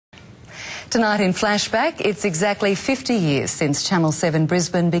Tonight in Flashback, it's exactly 50 years since Channel 7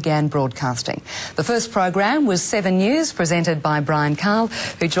 Brisbane began broadcasting. The first program was 7 News, presented by Brian Cahill,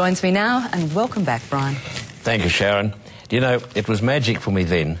 who joins me now. And welcome back, Brian. Thank you, Sharon. You know, it was magic for me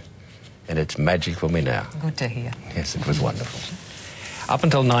then, and it's magic for me now. Good to hear. Yes, it was wonderful. Up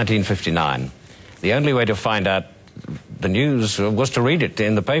until 1959, the only way to find out the news was to read it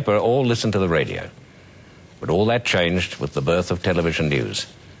in the paper or listen to the radio. But all that changed with the birth of television news.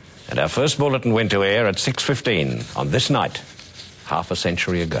 And our first bulletin went to air at 6:15 on this night, half a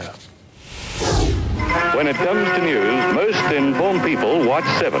century ago. When it comes to news, most informed people watch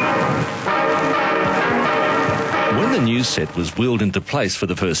 7. When the news set was wheeled into place for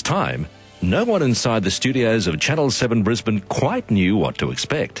the first time, no one inside the studios of Channel 7 Brisbane quite knew what to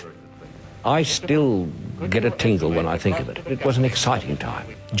expect. I still get a tingle when I think of it. It was an exciting time.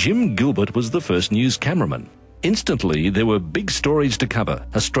 Jim Gilbert was the first news cameraman. Instantly, there were big stories to cover.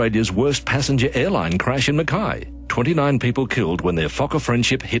 Australia's worst passenger airline crash in Mackay. 29 people killed when their Fokker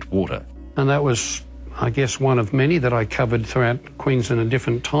Friendship hit water. And that was, I guess, one of many that I covered throughout Queensland at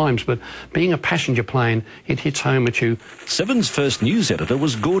different times. But being a passenger plane, it hits home at you. 7's first news editor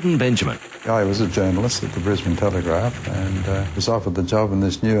was Gordon Benjamin. I was a journalist at the Brisbane Telegraph and was offered the job in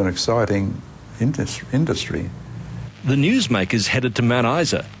this new and exciting industry. The newsmakers headed to Mount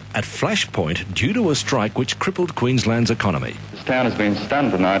Isa at flashpoint due to a strike which crippled Queensland's economy. This town has been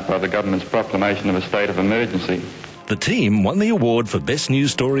stunned tonight by the government's proclamation of a state of emergency. The team won the award for Best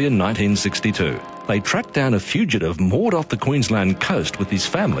News Story in 1962. They tracked down a fugitive moored off the Queensland coast with his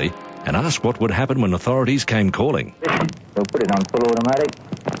family and asked what would happen when authorities came calling. We'll put it on full automatic.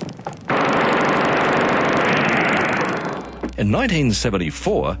 In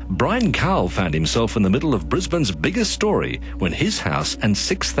 1974, Brian Cahill found himself in the middle of Brisbane's biggest story when his house and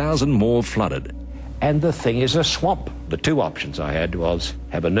 6,000 more flooded. And the thing is a swamp. The two options I had was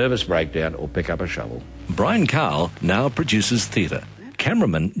have a nervous breakdown or pick up a shovel. Brian Cahill now produces theatre.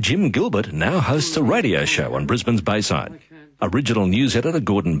 Cameraman Jim Gilbert now hosts a radio show on Brisbane's Bayside. Original news editor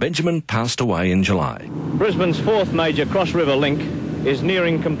Gordon Benjamin passed away in July. Brisbane's fourth major cross-river link is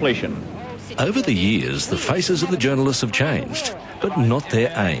nearing completion. Over the years, the faces of the journalists have changed, but not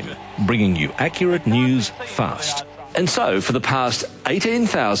their aim, bringing you accurate news fast. And so, for the past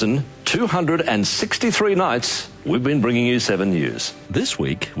 18,263 nights, we've been bringing you 7 News. This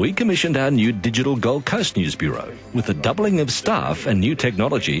week, we commissioned our new digital Gold Coast News Bureau. With a doubling of staff and new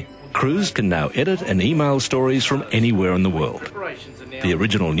technology, crews can now edit and email stories from anywhere in the world. The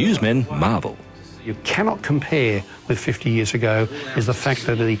original newsmen marvel. You cannot compare with 50 years ago is the fact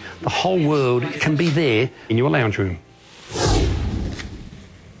that the whole world can be there in your lounge room.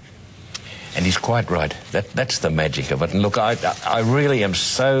 And he's quite right. That's the magic of it. And look, I really am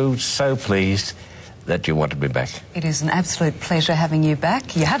so pleased that you wanted me back. It is an absolute pleasure having you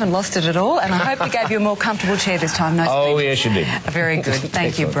back. You haven't lost it at all, and I hope we gave you a more comfortable chair this time. No oh, speech. yes, you did. Very good.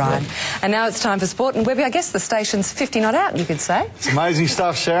 Thank you, Brian. And now it's time for sport. And Webby, I guess the station's 50 not out, you could say. It's amazing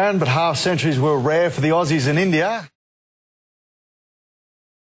stuff, Sharon, but half centuries were rare for the Aussies in India.